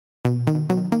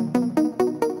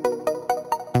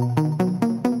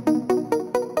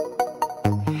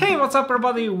what's up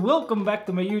everybody, welcome back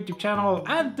to my YouTube channel,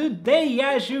 and today,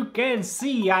 as you can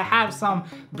see, I have some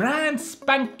brand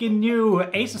spanking new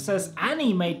ASUS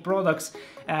Animate products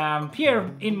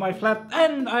here in my flat,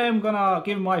 and I am gonna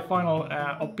give my final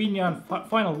opinion,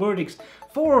 final verdicts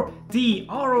for the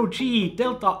ROG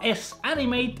DELTA S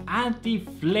Animate and the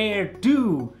Flare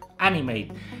II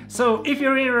Animate. So if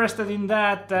you're interested in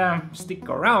that, stick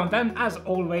around, and as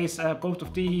always, both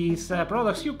of these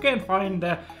products you can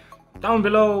find down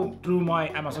below through my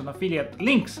Amazon affiliate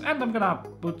links, and I'm gonna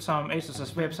put some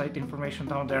ASUS's website information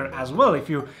down there as well if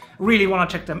you really want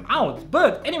to check them out.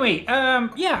 But anyway,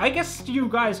 yeah, I guess you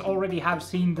guys already have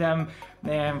seen them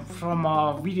from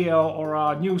a video or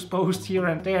a news post here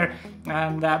and there,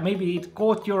 and maybe it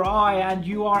caught your eye and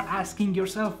you are asking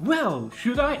yourself, well,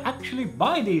 should I actually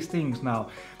buy these things now?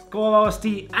 Because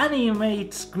the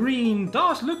Animate screen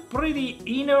does look pretty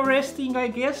interesting, I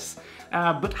guess.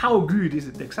 But how good is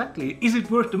it exactly? Is it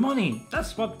worth the money?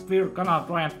 That's what we're gonna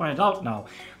try and find out now.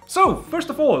 So, first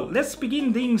of all, let's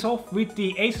begin things off with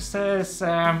the ASUS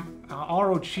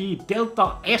ROG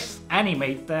DELTA S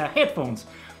Animate headphones.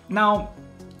 Now,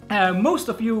 some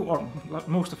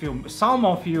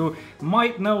of you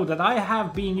might know that I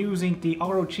have been using the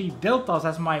ROG Deltas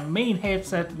as my main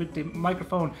headset with the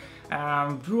microphone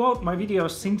throughout my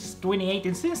videos since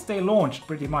 2018, since they launched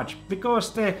pretty much,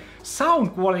 because the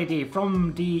sound quality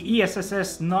from the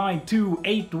ESSS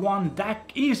 9281 DAC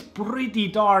is pretty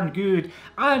darn good,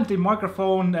 and the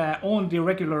microphone on the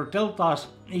regular Deltas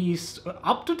is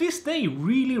up to this day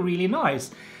really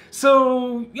nice.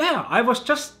 So yeah, I was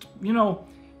just, you know,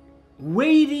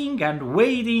 waiting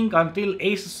until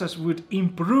ASUS would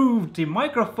improve the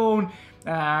microphone,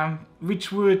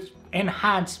 which would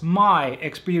enhance my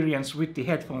experience with the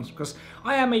headphones, because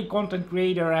I am a content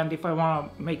creator, and if I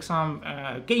want to make some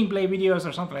gameplay videos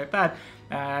or something like that,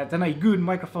 then a good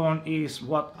microphone is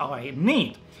what I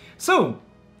need. So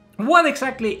what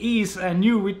exactly is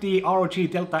new with the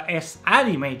ROG DELTA S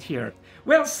Animate here?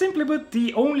 Well, simply put,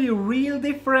 the only real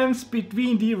difference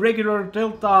between the regular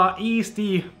Delta is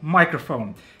the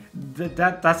microphone.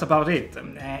 That's about it.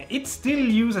 It still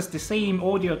uses the same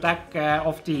audio DAC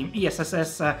of the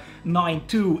ESSS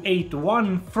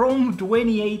 9281 from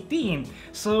 2018.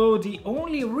 So the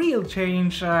only real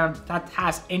change that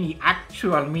has any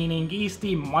actual meaning is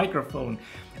the microphone.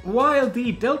 While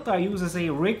the Delta uses a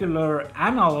regular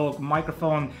analog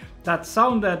microphone that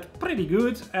sounded pretty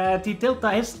good, the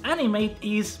Delta S Animate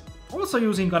is also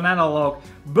using an analog,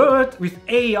 but with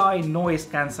AI noise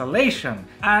cancellation.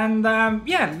 And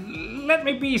yeah, let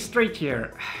me be straight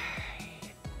here.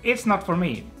 It's not for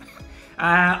me.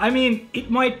 I mean, it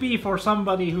might be for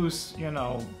somebody who's, you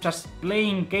know, just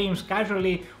playing games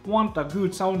casually, want a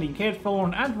good sounding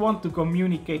headphone and want to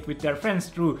communicate with their friends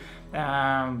through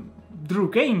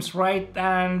games, right?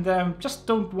 And just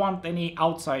don't want any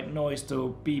outside noise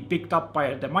to be picked up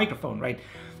by the microphone, right?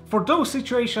 For those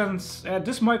situations,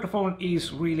 this microphone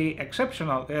is really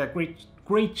exceptional.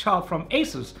 Great job from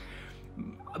ASUS.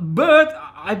 But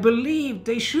I believe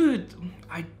they should,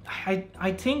 I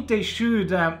think they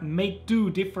should make two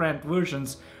different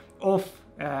versions of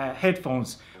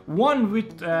headphones. One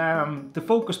with the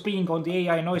focus being on the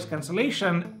AI noise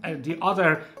cancellation, and the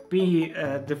other be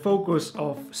the focus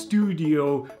of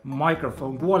studio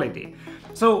microphone quality.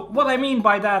 So what I mean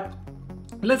by that,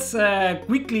 let's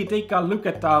quickly take a look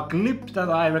at a clip that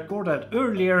I recorded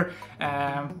earlier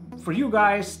for you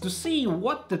guys to see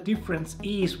what the difference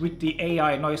is with the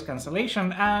AI noise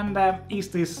cancellation, and is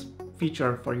this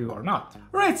feature for you or not.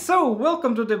 Right, so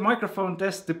welcome to the microphone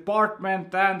test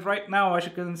department, and right now, as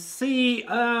you can see,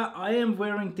 I am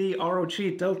wearing the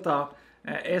ROG DELTA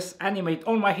S Animate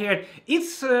on my head.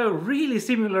 It's a really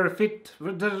similar fit,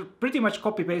 they're pretty much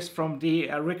copy-paste from the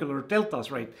regular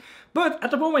Deltas, right? But at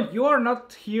the moment you are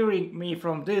not hearing me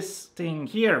from this thing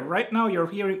here. Right now you're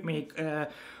hearing me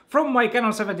from my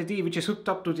Canon 70D, which is hooked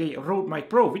up to the Rode Mic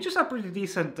Pro, which is a pretty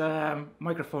decent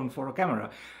microphone for a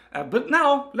camera. But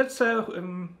now let's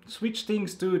switch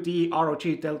things to the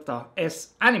ROG DELTA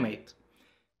S Animate.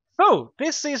 So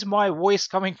this is my voice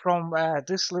coming from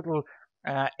this little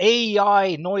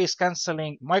AI noise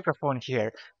cancelling microphone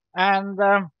here, and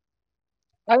I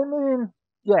mean,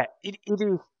 yeah, it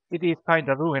is kind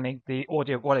of ruining the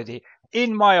audio quality,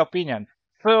 in my opinion.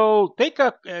 So take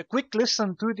a quick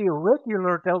listen to the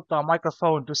regular Delta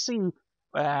microphone to see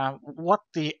what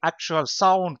the actual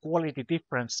sound quality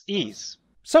difference is.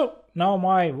 So now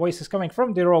my voice is coming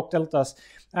from the ROG Deltas,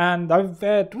 and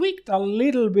I've tweaked a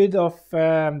little bit of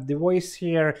the voice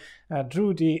here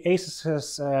through the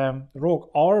ASUS's ROG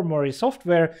Armory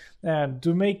software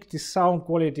to make the sound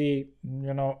quality,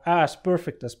 you know, as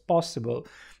perfect as possible.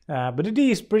 but it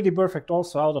is pretty perfect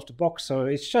also out of the box. So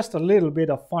it's just a little bit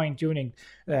of fine tuning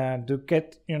to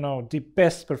get, you know, the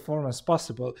best performance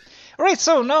possible. All right,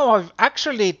 so now I've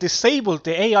actually disabled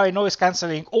the AI noise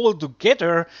cancelling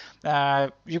altogether.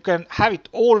 You can have it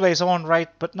always on, right?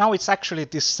 But now it's actually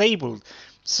disabled.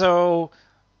 So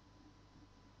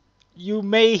you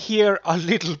may hear a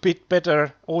little bit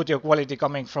better audio quality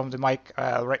coming from the mic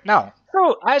right now.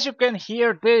 So as you can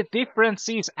hear, the difference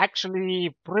is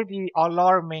actually pretty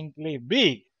alarmingly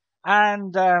big.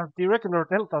 And the regular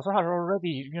Deltas are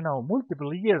already, you know,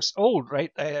 multiple years old,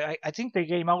 right? I think they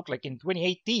came out like in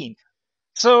 2018.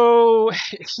 So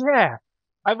yeah,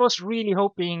 I was really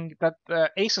hoping that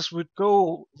ASUS would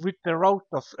go with the route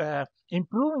of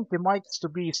improving the mics to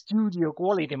be studio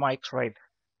quality mics, right?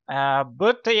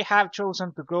 But they have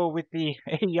chosen to go with the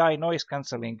AI noise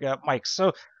cancelling mics.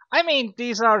 So, I mean,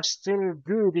 these are still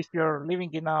good if you're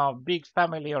living in a big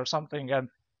family or something and,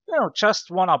 you know,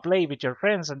 just want to play with your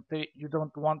friends and you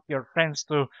don't want your friends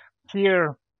to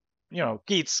hear, you know,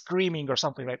 kids screaming or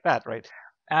something like that, right?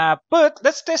 But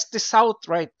let's test this out,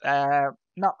 right?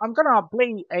 Now, I'm going to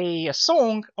play a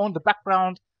song on the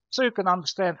background so you can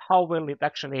understand how well it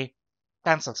actually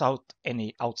cancels out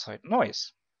any outside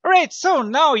noise. Alright, so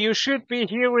now you should be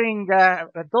hearing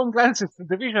Tom Clancy's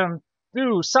Division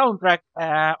 2 soundtrack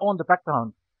on the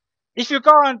background. If you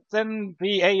can't, then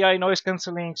the AI noise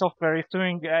cancelling software is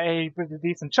doing a pretty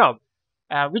decent job,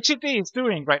 which it is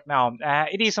doing right now.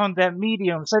 It is on the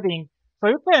medium setting, so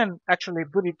you can actually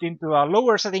put it into a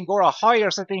lower setting or a higher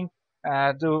setting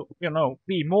to, you know,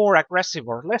 be more aggressive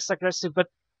or less aggressive. But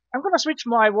I'm gonna switch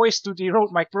my voice to the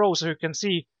Rode Mic Pro so you can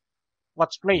see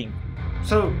what's playing.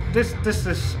 So this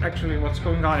is actually what's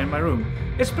going on in my room.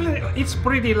 It's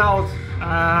pretty loud.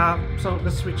 So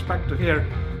let's switch back to here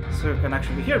so you can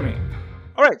actually hear me.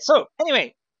 All right. So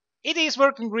anyway, it is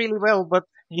working really well. But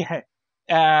yeah,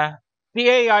 the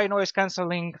AI noise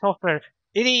cancelling software,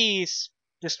 it is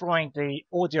destroying the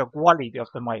audio quality of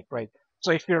the mic, right?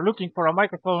 So if you're looking for a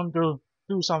microphone to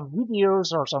do some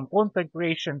videos or some content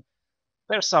creation,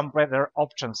 there's some better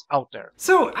options out there.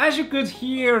 So as you could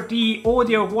hear, the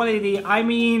audio quality, I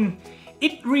mean,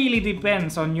 it really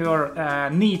depends on your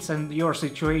needs and your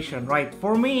situation, right?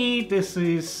 For me, this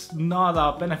is not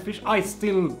a beneficial. I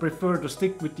still prefer to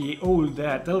stick with the old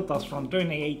Deltas from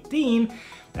 2018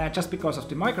 just because of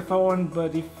the microphone.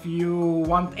 But if you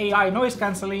want AI noise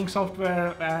cancelling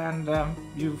software and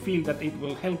you feel that it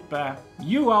will help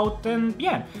you out, then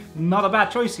yeah, not a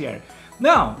bad choice here.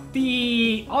 Now,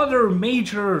 the other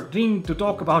major thing to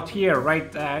talk about here,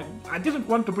 right? I didn't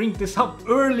want to bring this up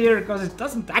earlier because it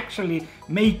doesn't actually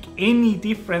make any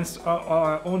difference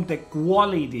on the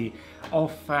quality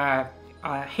of a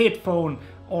headphone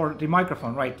or the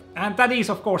microphone, right? And that is,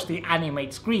 of course, the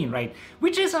Animate screen, right?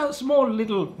 Which is a small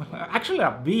little, actually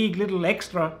a big little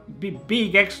extra,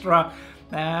 big extra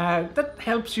that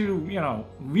helps you, you know,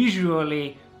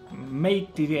 visually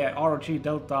make the ROG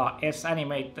DELTA S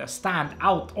Animate stand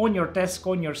out on your desk,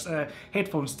 on your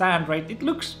headphone stand, right? It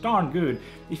looks darn good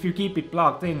if you keep it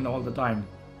plugged in all the time.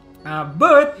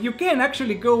 But you can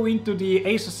actually go into the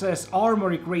ASUS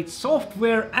Armory Grade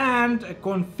software and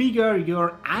configure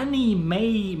your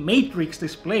Anime Matrix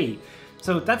display.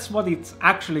 So that's what it's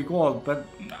actually called, but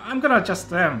I'm gonna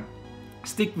just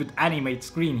stick with Animate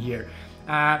screen here.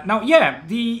 Now, yeah,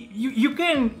 you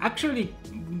can actually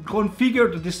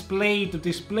configure the display to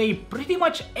display pretty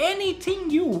much anything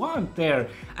you want there,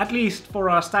 at least for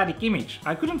a static image.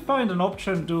 I couldn't find an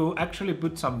option to actually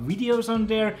put some videos on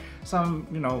there, some,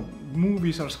 you know,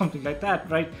 movies or something like that,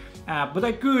 right? But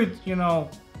I could, you know,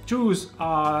 choose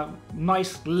a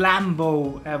nice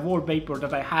Lambo wallpaper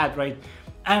that I had, right?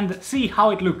 And see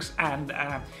how it looks, and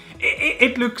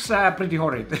it looks pretty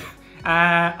horrid.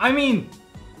 I mean,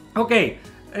 okay,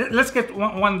 let's get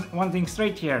one thing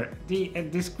straight here.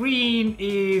 The screen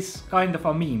is kind of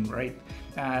a meme, right?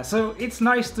 So it's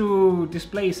nice to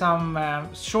display some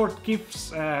short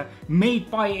GIFs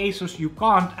made by ASUS. You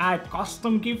can't add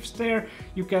custom GIFs there.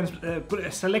 You can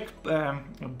select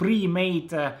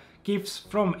pre-made GIFs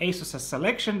from ASUS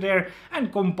selection there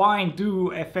and combine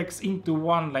two effects into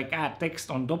one, like add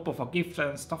text on top of a GIF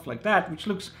and stuff like that, which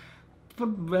looks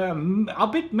a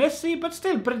bit messy, but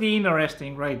still pretty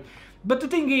interesting, right? But the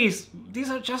thing is, these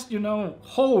are just, you know,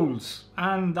 holes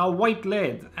and a white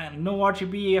LED and no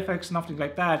RGB effects, nothing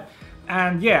like that.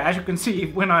 And yeah, as you can see,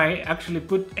 when I actually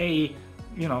put a,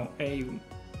 you know, a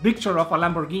picture of a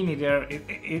Lamborghini there,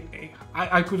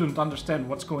 I couldn't understand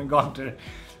what's going on there.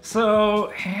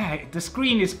 So yeah, the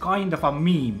screen is kind of a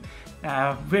meme,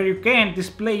 where you can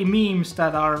display memes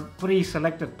that are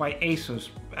pre-selected by ASUS,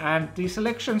 and the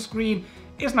selection screen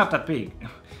is not that big.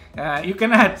 You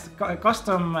can add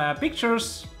custom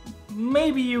pictures.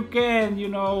 Maybe you can, you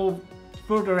know,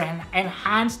 further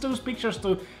enhance those pictures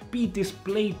to be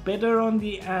displayed better on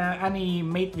the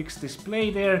Animatrix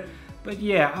display there. But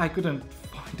yeah, I couldn't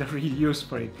find a real use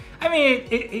for it. I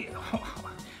mean,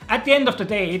 at the end of the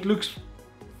day, it looks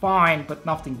fine, but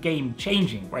nothing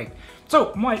game-changing, right?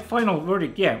 So my final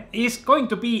verdict, yeah, is going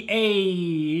to be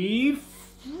a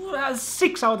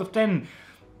 6 out of 10.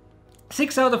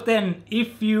 6 out of 10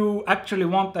 if you actually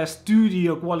want a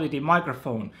studio quality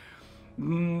microphone.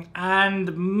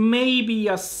 And maybe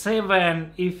a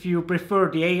 7 if you prefer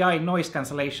the AI noise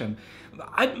cancellation.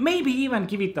 I'd maybe even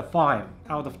give it a 5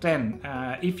 out of 10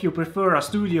 if you prefer a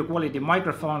studio quality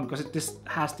microphone, because this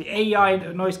has the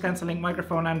AI noise cancelling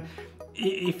microphone, and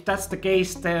if that's the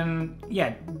case, then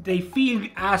yeah, they feel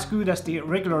as good as the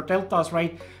regular Deltas,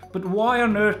 right? But why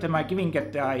on earth am I giving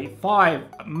it a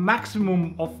 5?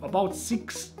 Maximum of about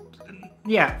 6,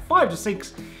 yeah, 5 to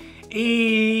 6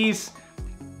 is...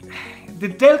 The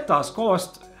Deltas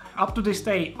cost, up to this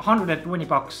day, 120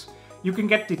 bucks. You can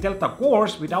get the Delta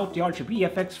Cores without the RGB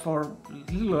effects for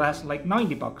little as like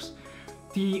 90 bucks.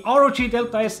 The ROG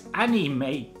Delta S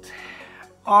Animate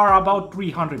are about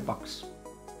 300 bucks.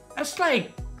 That's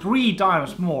like 3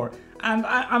 times more. And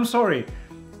I'm sorry,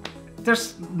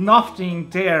 there's nothing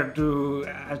there to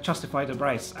justify the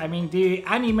price. I mean, the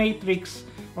Animatrix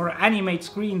or Animate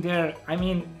screen there, I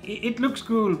mean, it looks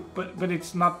cool, but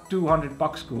it's not 200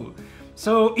 bucks cool.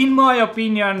 So in my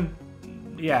opinion,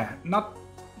 yeah, not,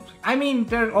 I mean,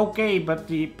 they're okay, but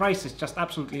the price is just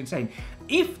absolutely insane.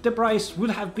 If the price would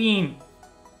have been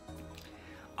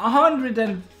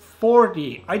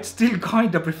 140, I'd still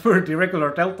kind of prefer the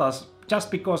regular Deltas,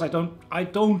 just because I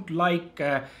don't like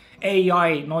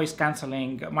AI noise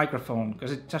cancelling microphone,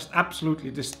 because it just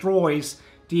absolutely destroys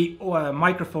the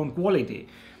microphone quality.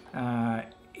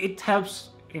 It helps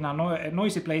in a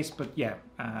noisy place, but yeah,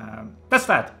 that's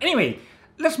that. Anyway,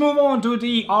 let's move on to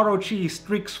the ROG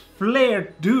STRIX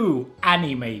FLARE II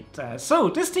Animate. So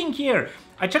this thing here,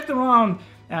 I checked around,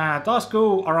 does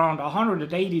go around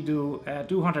 180 to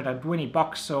 220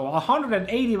 bucks. So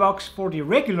 180 bucks for the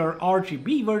regular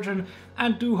RGB version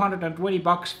and 220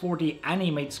 bucks for the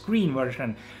Animate screen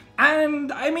version.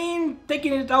 And I mean,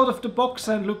 taking it out of the box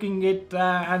and looking it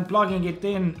and plugging it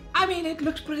in, I mean, it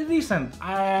looks pretty decent.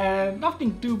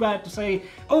 Nothing too bad to say.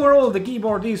 Overall, the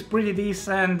keyboard is pretty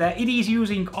decent. It is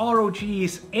using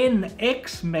ROG's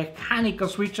NX mechanical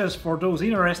switches for those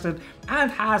interested, and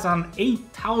has an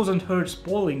 8000 Hz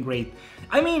polling rate.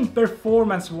 I mean,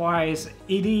 performance-wise,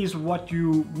 it is what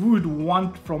you would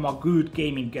want from a good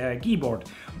gaming keyboard.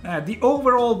 The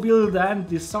overall build and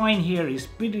design here is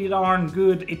pretty darn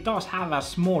good. It does have a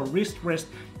small wrist rest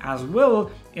as well,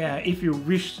 if you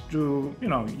wish to, you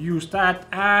know, use that,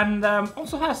 and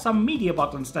also has some media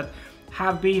buttons that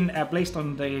have been placed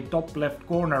on the top left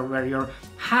corner, where your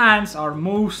hands are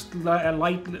most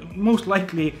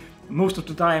likely most of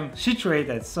the time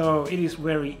situated, so it is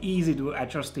very easy to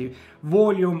adjust the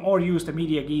volume or use the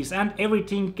media keys, and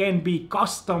everything can be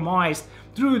customized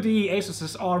through the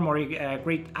ASUS Armory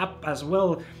great app as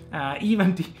well.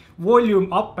 Even the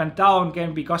volume up and down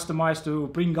can be customized to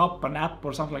bring up an app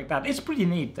or something like that. It's pretty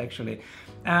neat, actually.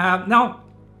 Now,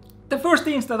 the first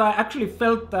things that I actually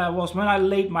felt was when I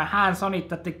laid my hands on it,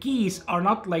 that the keys are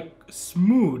not like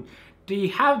smooth. They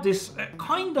have this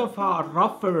kind of a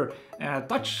rougher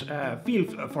touch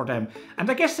feel for them, and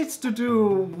I guess it's to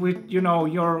do with, you know,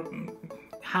 your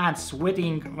hands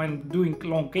sweating when doing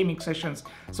long gaming sessions,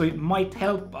 so it might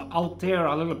help out there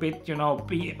a little bit, you know,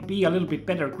 be a little bit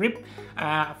better grip.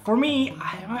 For me,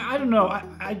 I don't know,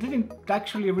 I didn't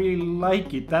actually really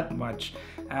like it that much.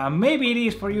 Maybe it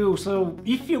is for you, so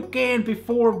if you can,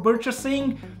 before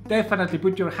purchasing, definitely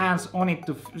put your hands on it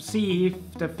to see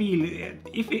if the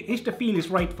feel is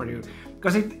right for you,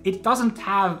 because it doesn't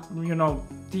have, you know,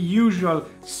 the usual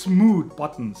smooth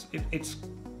buttons. It's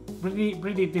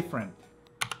pretty different.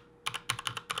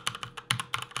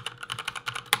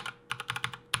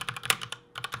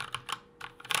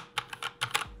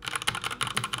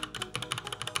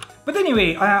 But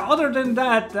anyway, other than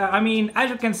that, I mean, as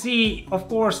you can see, of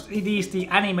course, it is the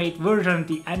Animate version,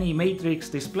 the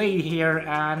Animatrix display here,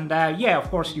 and yeah, of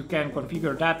course, you can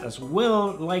configure that as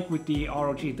well, like with the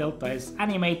ROG Delta S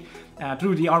Animate,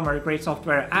 through the Armory Great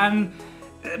software, and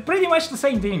pretty much the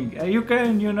same thing. You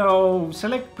can, you know,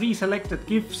 select pre-selected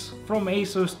GIFs from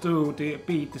ASUS to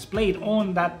be displayed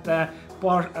on that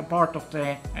part of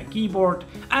the keyboard,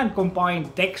 and combine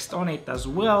text on it as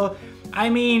well. I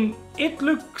mean, it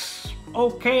looks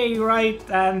okay, right?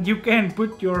 And you can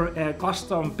put your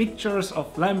custom pictures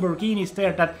of Lamborghinis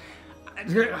there that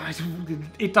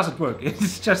it doesn't work.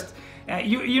 It's just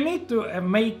you need to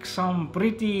make some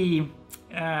pretty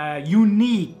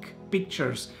unique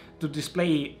pictures to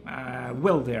display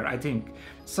well there, I think.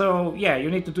 So yeah, you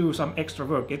need to do some extra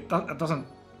work. It doesn't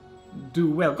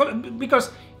do well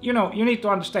because you need to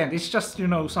understand it's just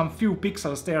some few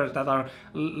pixels there that are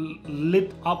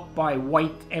lit up by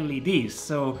white LEDs,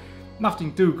 so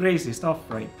nothing too crazy stuff,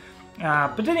 right?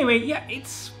 But anyway, yeah,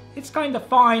 it's kind of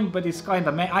fine, but it's kind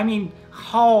of I mean,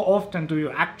 how often do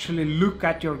you actually look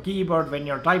at your keyboard when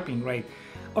you're typing, right?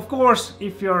 Of course,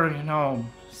 if you're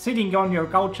sitting on your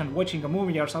couch and watching a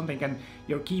movie or something and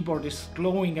your keyboard is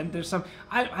glowing and there's some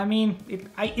I mean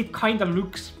it kind of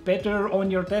looks better on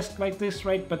your desk like this,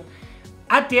 right? But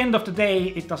at the end of the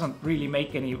day, it doesn't really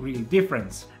make any real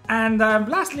difference. And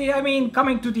lastly, I mean,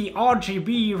 coming to the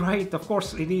RGB, right? Of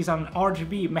course, it is an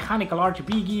RGB, mechanical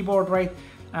RGB keyboard, right?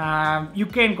 You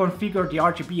can configure the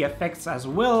RGB effects as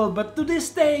well, but to this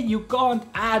day you can't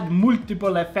add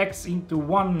multiple effects into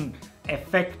one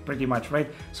effect pretty much, right?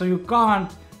 So you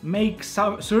can't make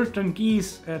some certain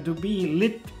keys to be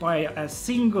lit by a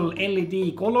single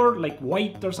LED color like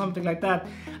white or something like that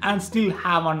and still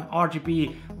have an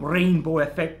RGB rainbow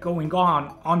effect going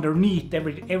on underneath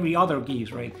every other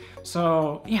keys, right?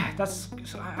 So yeah,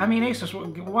 I mean, ASUS,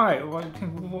 why?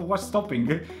 What's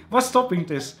stopping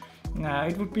this?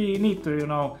 It would be neat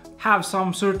to have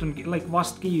some certain like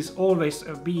WASD keys always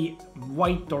be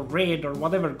white or red or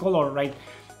whatever color, right?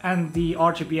 And the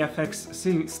RGB effects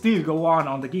still go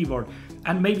on the keyboard,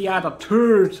 and maybe add a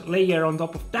third layer on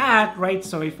top of that, right?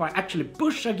 So if I actually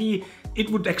push a key, it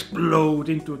would explode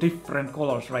into different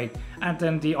colors, right? And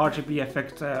then the RGB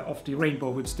effect of the rainbow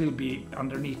would still be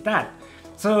underneath that.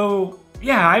 So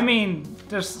yeah, I mean,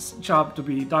 there's a job to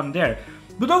be done there.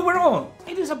 But overall,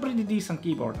 it is a pretty decent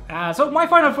keyboard. So my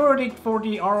final verdict for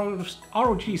the ROG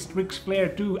STRIX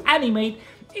FLARE II ANIMATE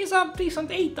is a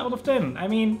decent 8 out of 10. I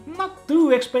mean, not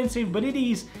too expensive, but it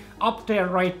is up there,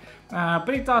 right? But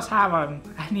it does have an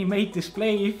ANIMATE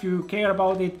display if you care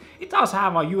about it. It does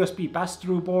have a USB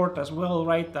pass-through port as well,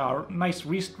 right? A nice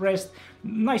wrist rest,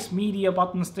 nice media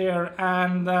buttons there,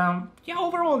 and yeah,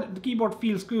 overall the keyboard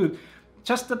feels good.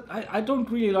 Just that I don't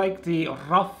really like the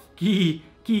rough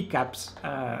keycaps.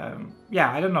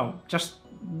 Yeah, I don't know. Just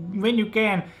when you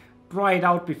can, try it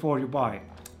out before you buy.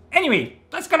 Anyway,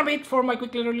 that's gonna be it for my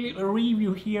quick little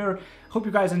review here. Hope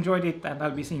you guys enjoyed it, and I'll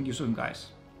be seeing you soon, guys.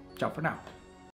 Ciao for now.